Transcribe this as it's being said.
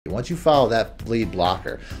Once you follow that lead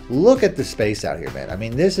blocker, look at the space out here, man. I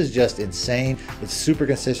mean, this is just insane. It's super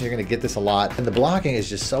consistent. You're going to get this a lot. And the blocking is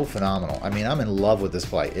just so phenomenal. I mean, I'm in love with this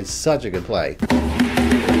play. It's such a good play.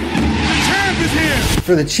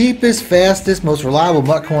 For the cheapest, fastest, most reliable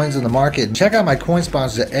MUT coins on the market, check out my coin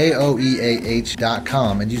sponsors at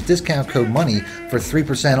aoeah.com and use discount code MONEY for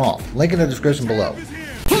 3% off. Link in the description below.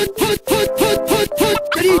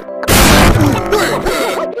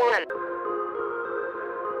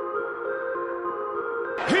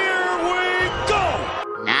 Here we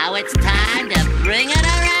go! Now it's time to bring it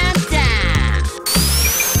around town.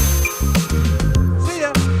 See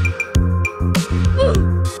ya!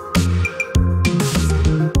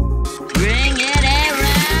 Bring it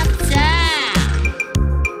around town.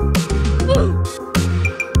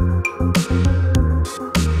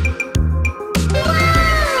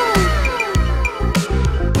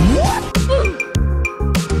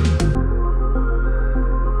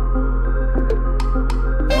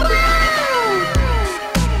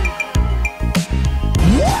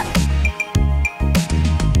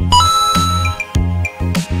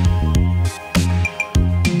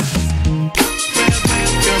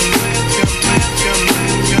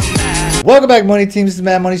 Welcome back, Money Team. This is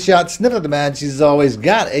Mad Money Shot. Snipping at the Mad. She's always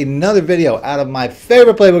got another video out of my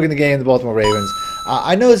favorite playbook in the game, the Baltimore Ravens.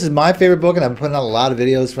 I know this is my favorite book, and I've been putting out a lot of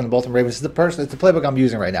videos from the Baltimore Ravens. It's the playbook I'm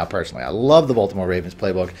using right now personally. I love the Baltimore Ravens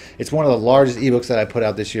playbook. It's one of the largest ebooks that I put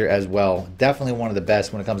out this year as well. Definitely one of the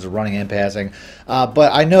best when it comes to running and passing.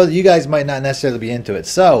 But I know that you guys might not necessarily be into it.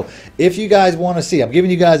 So if you guys want to see, I'm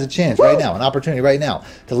giving you guys a chance right now, an opportunity right now,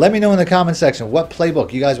 to let me know in the comment section what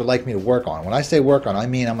playbook you guys would like me to work on. When I say work on, I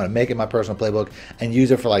mean I'm going to make it my personal playbook and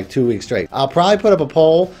use it for like 2 weeks straight. I'll probably put up a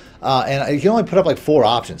poll. And you can only put up like 4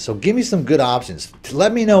 options, so give me some good options.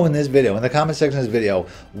 Let me know in this video, in the comment section of this video,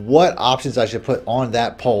 what options I should put on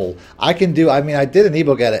that poll. I can do, I mean, I did an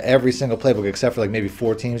ebook out of every single playbook except for like maybe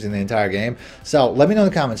 4 teams in the entire game. So let me know in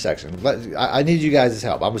the comment section. I need you guys'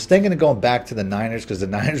 help. I was thinking of going back to the Niners because the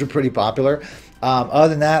Niners are pretty popular. Other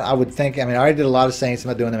than that, I would think, I mean, I already did a lot of Saints. I'm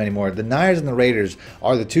not doing them anymore. The Niners and the Raiders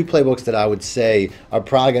are the 2 playbooks that I would say are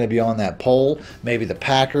probably going to be on that poll. Maybe the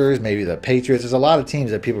Packers, maybe the Patriots. There's a lot of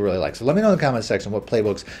teams that people really like. So let me know in the comment section what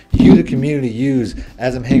playbooks you, the community, use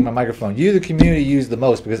as I'm hitting my microphone. You, the community, use the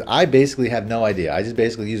most, because I basically have no idea. I just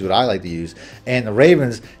basically use what I like to use. And the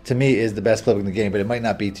Ravens, to me, is the best playbook in the game, but it might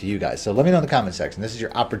not be to you guys. So let me know in the comment section. This is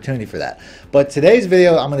your opportunity for that. But today's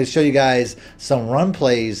video, I'm going to show you guys some run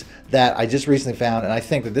plays that I just recently found, and I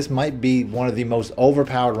think that this might be one of the most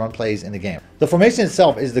overpowered run plays in the game. The formation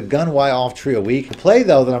itself is the gun Y off trio weak. The play,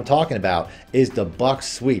 though, that I'm talking about is the buck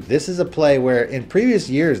sweep. This is a play where in previous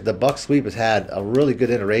years, the buck sweep has had a really good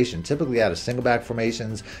iteration. Typically out of single back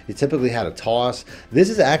formations, you typically had a toss. This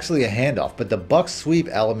is actually a handoff, but the buck sweep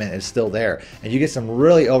element is still there, and you get some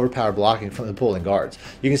really overpowered blocking from the pulling guards.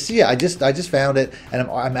 You can see I just found it, and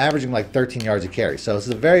I'm averaging like 13 yards a carry. So this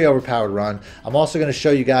is a very overpowered run. I'm also going to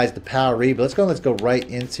show you guys the power read, but let's go right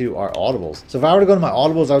into our audibles. So if I were to go to my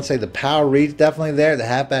audibles, I would say the power read's definitely there. The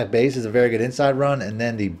halfback base is a very good inside run, and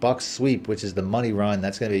then the buck sweep, which is the money run,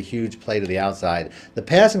 that's going to be a huge play to the outside. The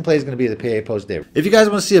passing play is going to be the PA post day. If you guys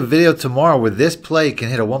want to see a video tomorrow where this play can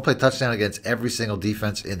hit a one-play touchdown against every single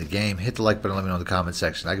defense in the game, hit the like button and let me know in the comment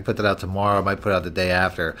section. I can put that out tomorrow. I might put it out the day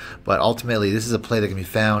after, but ultimately this is a play that can be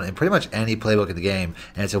found in pretty much any playbook in the game,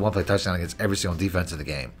 and it's a one-play touchdown against every single defense in the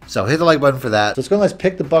game. So hit the like button for that. So let's go and let's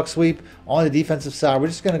pick the buck sweep. On the defensive side, we're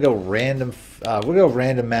just going to go random. We'll go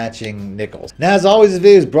random matching nickels. Now, as always, this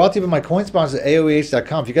video is brought to you by my coin sponsor,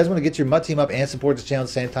 aoeh.com. If you guys want to get your MUT team up and support the channel at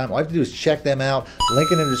the same time, all you have to do is check them out.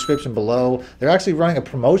 Link in the description below. They're actually running a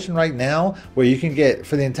promotion right now where you can get,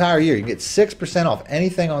 for the entire year, you can get 6% off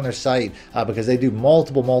anything on their site because they do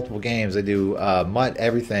multiple games. They do MUT,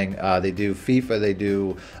 everything. They do FIFA. They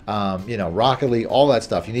do, Rocket League, all that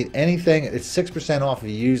stuff. You need anything, it's 6% off if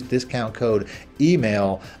you use discount code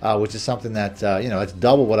email, which is something that, that's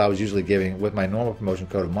double what I was usually giving with my normal promotion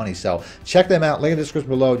code of money. So check them out. Link in the description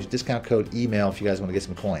below. Just discount code email if you guys want to get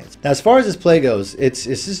some coins. Now, as far as this play goes, this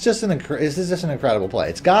is just an incredible play.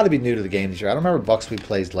 It's got to be new to the game this year. I don't remember buck sweep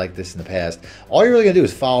plays like this in the past. All you're really going to do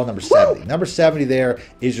is follow number 70. Number 70 there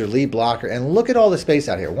is your lead blocker. And look at all the space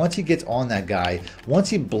out here. Once he gets on that guy, once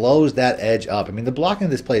he blows that edge up, I mean, the blocking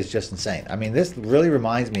of this play is just insane. I mean, this really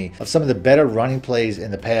reminds me of some of the better running plays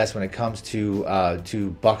in the past when it comes to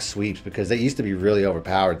to buck sweeps because they used to be really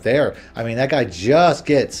overpowered. There, I mean, that guy just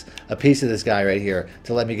gets a piece of this guy right here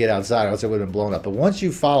to let me get outside, or else it would have been blown up. But once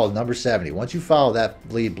you follow number 70, once you follow that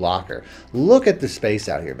lead blocker, look at the space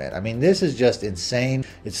out here, man. I mean, this is just insane.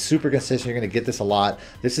 It's super consistent. You're going to get this a lot.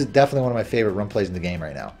 This is definitely one of my favorite run plays in the game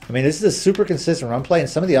right now. I mean, this is a super consistent run play, and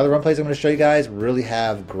some of the other run plays I'm going to show you guys really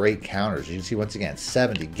have great counters. You can see, once again,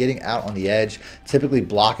 70, getting out on the edge, typically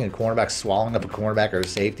blocking a cornerback, swallowing up a cornerback or a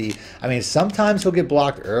safety. I mean, sometimes he'll get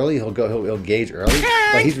blocked early. He'll engage early,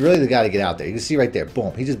 but he's really the guy to get out there. You can see right there,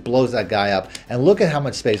 boom, he just blows that guy up, and look at how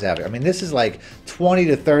much space I have here. I mean, this is like 20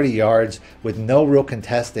 to 30 yards with no real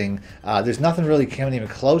contesting. There's nothing really coming even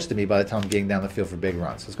close to me by the time I'm getting down the field for big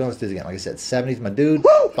runs. So let's go and do this again. Like I said, 70's my dude.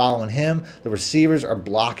 Following him, the receivers are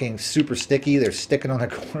blocking super sticky. They're sticking on their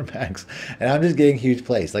cornerbacks, and I'm just getting huge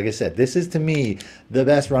plays. Like I said, this is to me the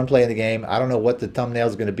best run play in the game. I don't know what the thumbnail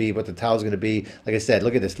is going to be, what the title is going to be. Like I said,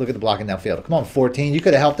 look at this. Look at the blocking downfield. Come on, 14. You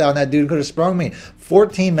could have helped out on that dude. Could have sprung me.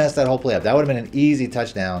 14 messed that whole play up. That would have been an easy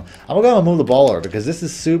touchdown. I'm going to move the ball over because this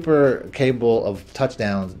is super capable of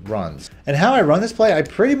touchdowns runs. And how I run this play, I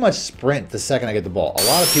pretty much sprint the second I get the ball. A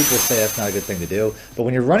lot of people say that's not a good thing to do, but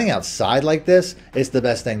when you're running outside like this, it's the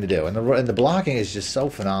best thing to do. And the blocking is just so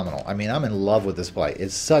phenomenal. I mean, I'm in love with this play.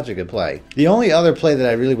 It's such a good play. The only other play that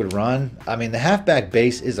I really would run, I mean, the halfback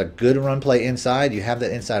base is a good run play inside. You have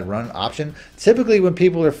that inside run option. Typically, when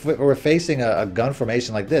people are facing a gun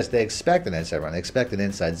formation like this, they expect an inside run. They expect an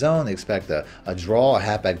inside zone. They expect a draw, a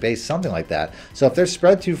halfback base, something like that. So if they're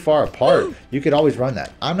spread too far apart, you could always run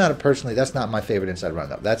that. I'm not personally, that's not my favorite inside run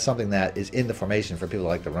though. That's something that is in the formation for people who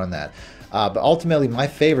like to run that. But ultimately, my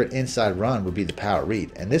favorite inside run would be the power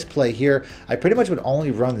read. And this play here, I pretty much would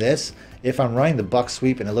only run this if I'm running the buck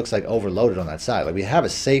sweep and it looks like overloaded on that side. Like we have a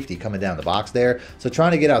safety coming down the box there, so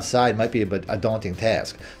trying to get outside might be a daunting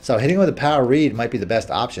task. So hitting with a power read might be the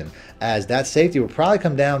best option, as that safety will probably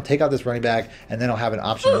come down, take out this running back, and then I'll have an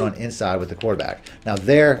option to run inside with the quarterback. Now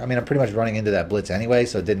there, I mean, I'm pretty much running into that blitz anyway,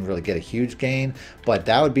 so it didn't really get a huge gain, but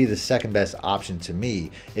that would be the second best option to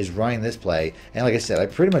me, is running this play. And like I said, I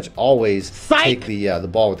pretty much always take the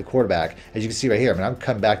ball with the quarterback. As you can see right here, I mean, I'm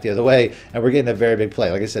cutting back the other way, and we're getting a very big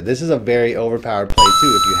play. Like I said, this is a very overpowered play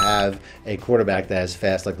too if you have a quarterback that is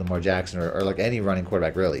fast like Lamar Jackson or like any running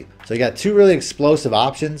quarterback really. So you got two really explosive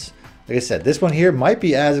options. Like I said, this one here might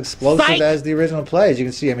be as explosive as the original play. As you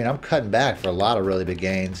can see, I mean, I'm cutting back for a lot of really big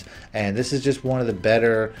gains. And this is just one of the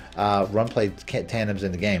better run play tandems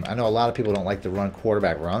in the game. I know a lot of people don't like to run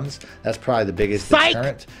quarterback runs. That's probably the biggest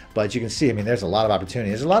deterrent. But you can see, I mean, there's a lot of opportunity.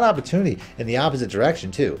 There's a lot of opportunity in the opposite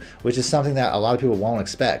direction too, which is something that a lot of people won't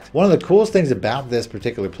expect. One of the coolest things about this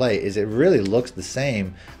particular play is it really looks the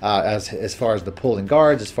same as far as the pulling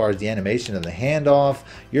guards, as far as the animation of the handoff.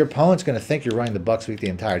 Your opponent's going to think you're running the buck sweep the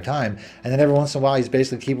entire time, and then every once in a while he's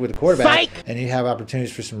basically keeping with the quarterback, and you have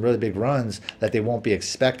opportunities for some really big runs that they won't be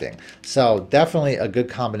expecting. So definitely a good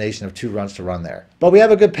combination of two runs to run there. But we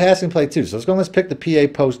have a good passing play too. So let's pick the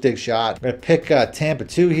PA post dig shot. We're going to pick Tampa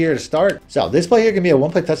 2 here to start. So this play here can be a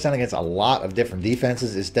one-play touchdown against a lot of different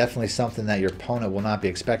defenses. It's definitely something that your opponent will not be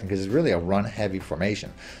expecting because it's really a run-heavy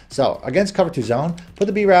formation. So against cover 2 zone, put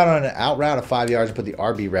the B route on an out route of 5 yards and put the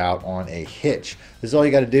RB route on a hitch. This is all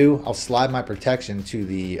you got to do. I'll slide my protection to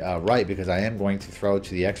the right because I am going to throw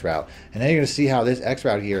to the X route. And then you're going to see how this X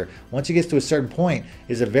route here, once it gets to a certain point,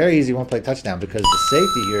 is a very easy one-play touchdown because the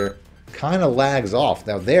safety here kind of lags off.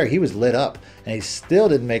 Now there, he was lit up and he still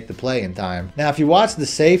didn't make the play in time. Now if you watch the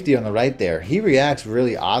safety on the right there, he reacts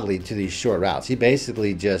really oddly to these short routes. He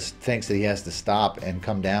basically just thinks that he has to stop and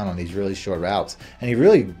come down on these really short routes, and he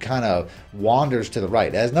really kind of wanders to the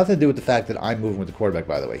right. It has nothing to do with the fact that I'm moving with the quarterback,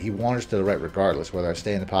 by the way. He wanders to the right regardless, whether I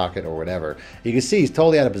stay in the pocket or whatever. You can see he's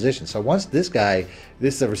totally out of position. So once this guy,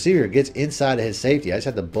 the receiver, gets inside of his safety, I just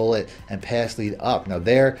had to bullet and pass lead up. Now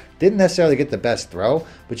there, didn't necessarily get the best throw,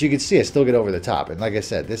 but you can see I still get over the top. And like I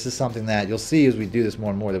said, this is something that you'll see as we do this more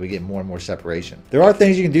and more, that we get more and more separation. There are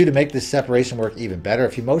things you can do to make this separation work even better.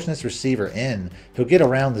 If you motion this receiver in, he'll get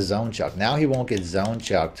around the zone chuck. Now he won't get zone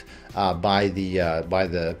chucked by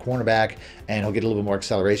the cornerback, and he'll get a little bit more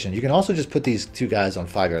acceleration. You can also just put these two guys on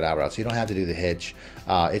 5-yard out routes, so you don't have to do the hitch.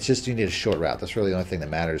 It's just you need a short route. That's really the only thing that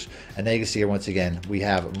matters. And then you can see here, once again, we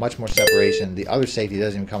have much more separation. The other safety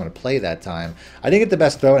doesn't even come into play that time. I didn't get the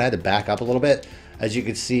best throw, and I had to back up a little bit. As you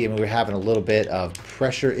can see, I mean, we're having a little bit of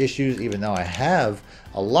pressure issues, even though I have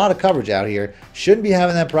a lot of coverage out here. Shouldn't be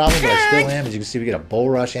having that problem, but I still am. As you can see, we get a bull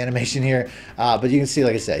rush animation here. But you can see,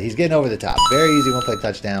 like I said, he's getting over the top. Very easy one-play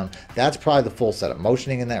touchdown. That's probably the full setup.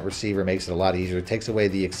 Motioning in that receiver makes it a lot easier. It takes away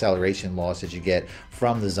the acceleration loss that you get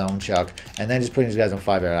from the zone chuck. And then just putting these guys on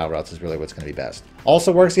 5-yard out routes is really what's going to be best.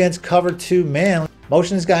 Also works against cover 2 man.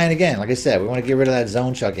 Motion this guy in again. Like I said, we want to get rid of that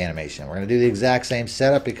zone chuck animation. We're going to do the exact same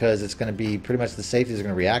setup because it's going to be pretty much the safeties are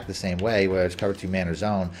going to react the same way, whether it's cover 2 man or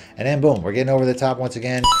zone. And then boom, we're getting over the top once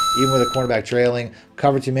again, even with a cornerback trailing.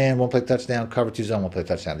 Cover 2 man, 1 play touchdown. Cover 2 zone, 1 play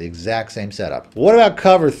touchdown. The exact same setup. What about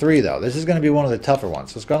cover 3 though? This is going to be one of the tougher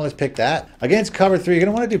ones. So let's go and let's pick that. Against cover 3, you're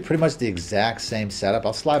going to want to do pretty much the exact same setup.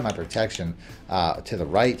 I'll slide my protection to the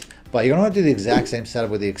right. But you're going to want to do the exact same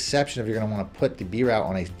setup with the exception of you're going to want to put the B route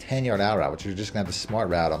on a 10-yard out route, which you're just going to have to smart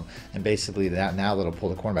route them. And basically now that'll pull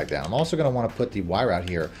the cornerback down. I'm also going to want to put the Y route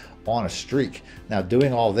here on a streak. Now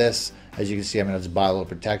doing all this, as you can see, I'm going to just buy a little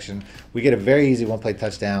protection. We get a very easy 1-play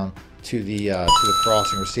touchdown to the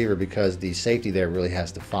crossing receiver because the safety there really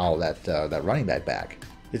has to follow that running back.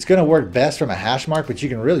 It's going to work best from a hash mark, but you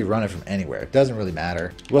can really run it from anywhere. It doesn't really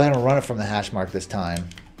matter. Go ahead and run it from the hash mark this time.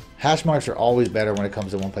 Hash marks are always better when it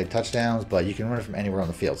comes to 1-play touchdowns, but you can run it from anywhere on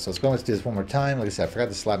the field. So let's go and let's do this one more time. Like I said, I forgot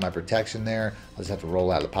to slide my protection there. I'll just have to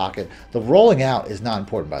roll out of the pocket. The rolling out is not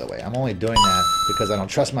important, by the way. I'm only doing that because I don't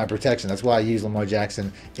trust my protection. That's why I use Lamar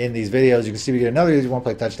Jackson in these videos. You can see we get another easy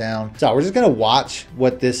 1-play touchdown. So we're just going to watch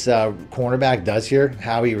what this cornerback does here,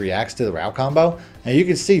 how he reacts to the route combo. And you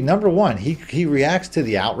can see, number one, he reacts to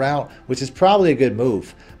the out route, which is probably a good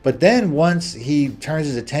move. But then once he turns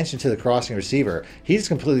his attention to the crossing receiver, he just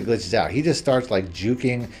completely glitches out. He just starts like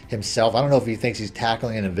juking himself. I don't know if he thinks he's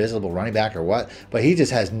tackling an invisible running back or what, but he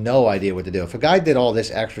just has no idea what to do. If a guy did all this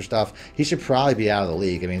extra stuff, he should probably be out of the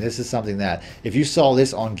league. I mean, this is something that if you saw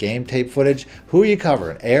this on game tape footage, who are you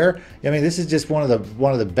covering? Air? I mean, this is just one of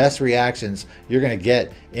the best reactions you're going to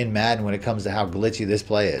get in Madden when it comes to how glitchy this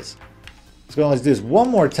play is. Let's go and let's do this one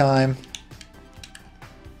more time.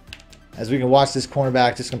 As we can watch this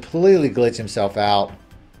cornerback just completely glitch himself out.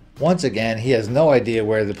 Once again, he has no idea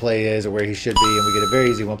where the play is or where he should be, and we get a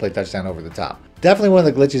very easy 1-play touchdown over the top. Definitely one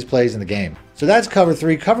of the glitchiest plays in the game. So that's cover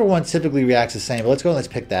 3. Cover 1 typically reacts the same, but let's go and let's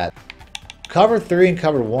pick that. Cover 3 and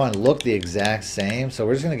cover 1 look the exact same, so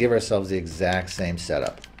we're just going to give ourselves the exact same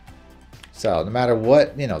setup. So no matter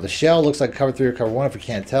what, you know, the shell looks like cover 3 or cover 1. If you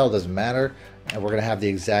can't tell, it doesn't matter. And we're going to have the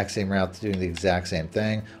exact same route doing the exact same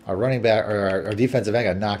thing. Our running back, or our defensive end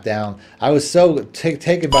got knocked down. I was so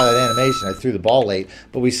taken by that animation, I threw the ball late,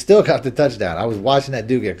 but we still got the touchdown. I was watching that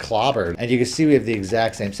dude get clobbered, and you can see we have the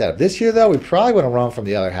exact same setup. This here, though, we probably want to run from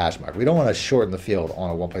the other hash mark. We don't want to shorten the field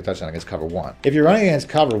on a 1-play touchdown against cover 1. If you're running against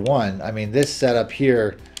cover 1, I mean, this setup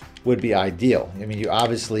here would be ideal. I mean, you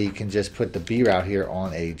obviously can just put the B route here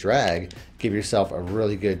on a drag, give yourself a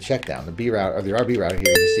really good check down. The B route, or the RB route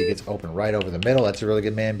here, you see gets open right over the middle. That's a really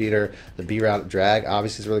good man beater. The B route drag,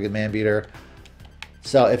 obviously, is a really good man beater.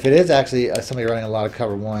 So if it is actually somebody running a lot of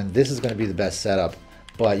cover 1, this is going to be the best setup.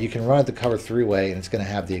 But you can run it the cover 3 way, and it's going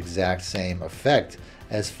to have the exact same effect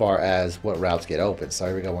as far as what routes get open. So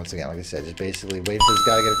here we go once again. Like I said, just basically wait for this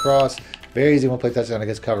guy to get across. Very easy 1-play touchdown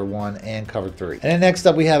against cover 1 and cover 3. And then next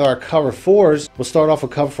up we have our cover 4s. We'll start off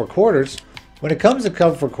with cover 4 quarters. When it comes to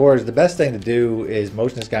cover 4 quarters, the best thing to do is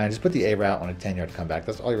motion this guy and just put the A route on a 10-yard comeback.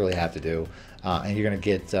 That's all you really have to do. And you're going to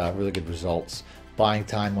get really good results. Buying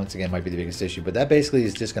time, once again, might be the biggest issue, but that basically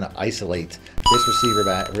is just going to isolate this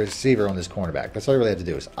receiver on this cornerback. That's all you really have to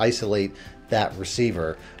do is isolate that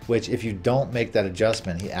receiver, which if you don't make that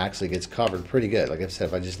adjustment, he actually gets covered pretty good. Like I said,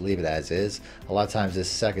 if I just leave it as is, a lot of times this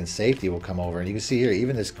second safety will come over, and you can see here,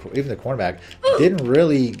 even the cornerback didn't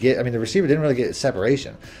really get, I mean, the receiver didn't really get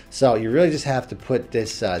separation. So you really just have to put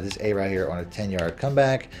this A right here on a 10-yard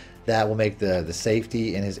comeback. That will make the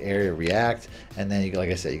safety in his area react, and then,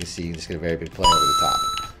 like I said, you can see you just get a very big play over the top.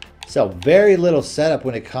 So very little setup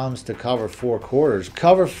when it comes to cover 4 quarters.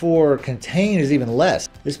 Cover 4 contain is even less.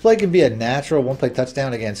 This play can be a natural 1-play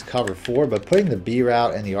touchdown against cover 4, but putting the B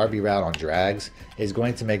route and the RB route on drags is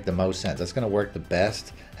going to make the most sense. That's going to work the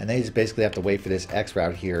best. And then you just basically have to wait for this X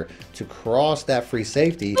route here to cross that free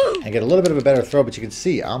safety and get a little bit of a better throw, but you can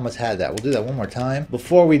see I almost had that. We'll do that one more time.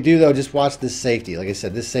 Before we do, though, just watch this safety. Like I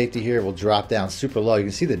said, this safety here will drop down super low. You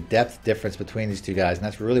can see the depth difference between these two guys, and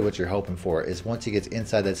that's really what you're hoping for, is once he gets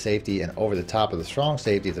inside that safety and over the top of the strong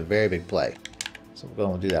safety, it's a very big play. So we're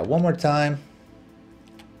going to do that one more time.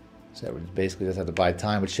 So we basically just have to buy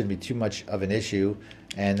time, which shouldn't be too much of an issue.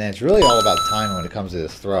 And then it's really all about timing when it comes to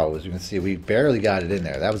this throw. As you can see, we barely got it in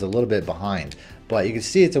there. That was a little bit behind. But you can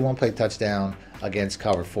see it's a 1-play touchdown against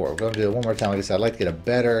cover 4. We're going to do it one more time. Like I said, I'd like to get a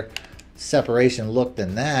better separation look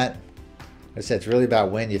than that. Like I said, it's really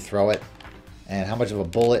about when you throw it. and how much of a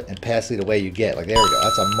bullet and pass lead away you get. Like, there we go.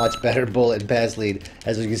 That's a much better bullet and pass lead.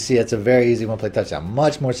 As you can see, it's a very easy one-play touchdown.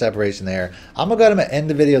 Much more separation there. I'm going to go ahead and end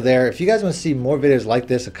the video there. If you guys want to see more videos like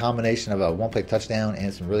this, a combination of a one-play touchdown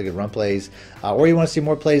and some really good run plays, or you want to see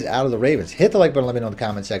more plays out of the Ravens, hit the like button, let me know in the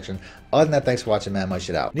comment section. Other than that, thanks for watching, man. My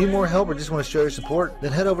shit out. Need more help or just want to show your support?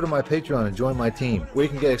 Then head over to my Patreon and join my team, where you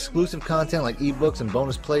can get exclusive content like ebooks and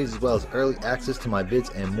bonus plays, as well as early access to my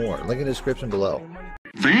vids and more. Link in the description below.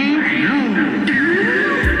 Thank you.